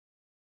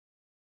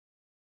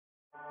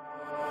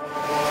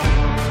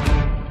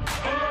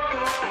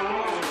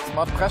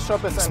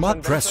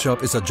Smart Press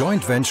Shop is a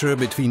joint venture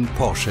between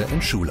Porsche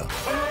and Schuler.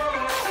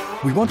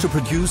 We want to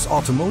produce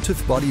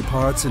automotive body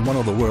parts in one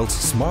of the world's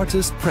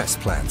smartest press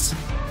plants.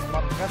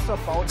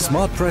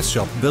 Smart Press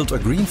Shop built a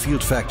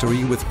greenfield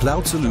factory with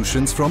cloud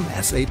solutions from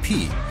SAP,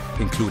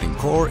 including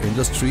core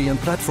industry and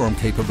platform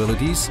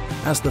capabilities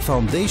as the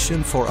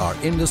foundation for our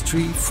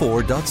Industry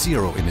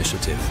 4.0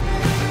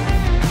 initiative.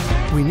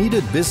 We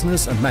needed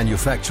business and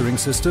manufacturing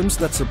systems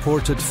that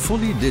supported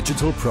fully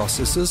digital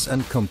processes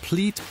and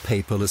complete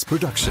paperless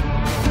production.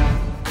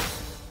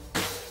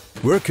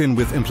 Working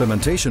with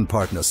implementation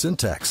partner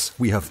Syntax,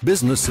 we have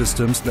business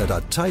systems that are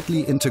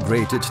tightly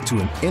integrated to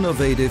an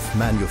innovative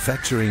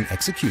manufacturing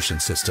execution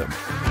system.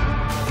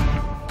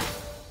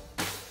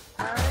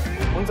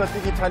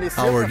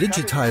 Our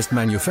digitized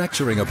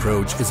manufacturing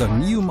approach is a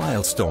new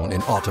milestone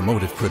in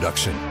automotive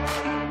production.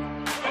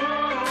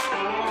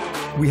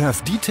 We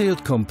have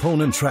detailed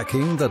component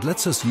tracking that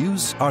lets us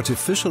use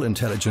artificial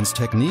intelligence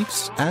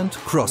techniques and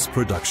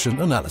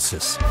cross-production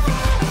analysis.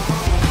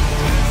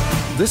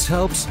 This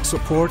helps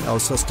support our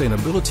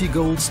sustainability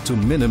goals to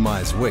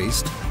minimize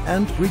waste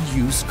and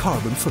reduce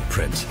carbon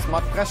footprint.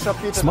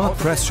 Smart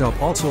Press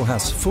Shop also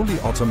has fully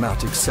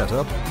automatic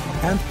setup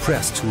and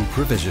press tool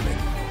provisioning.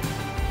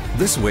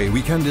 This way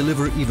we can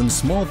deliver even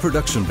small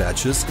production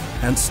batches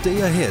and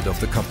stay ahead of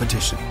the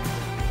competition.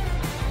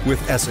 With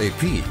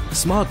SAP,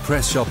 Smart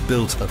Press Shop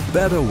built a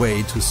better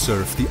way to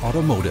serve the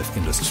automotive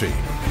industry.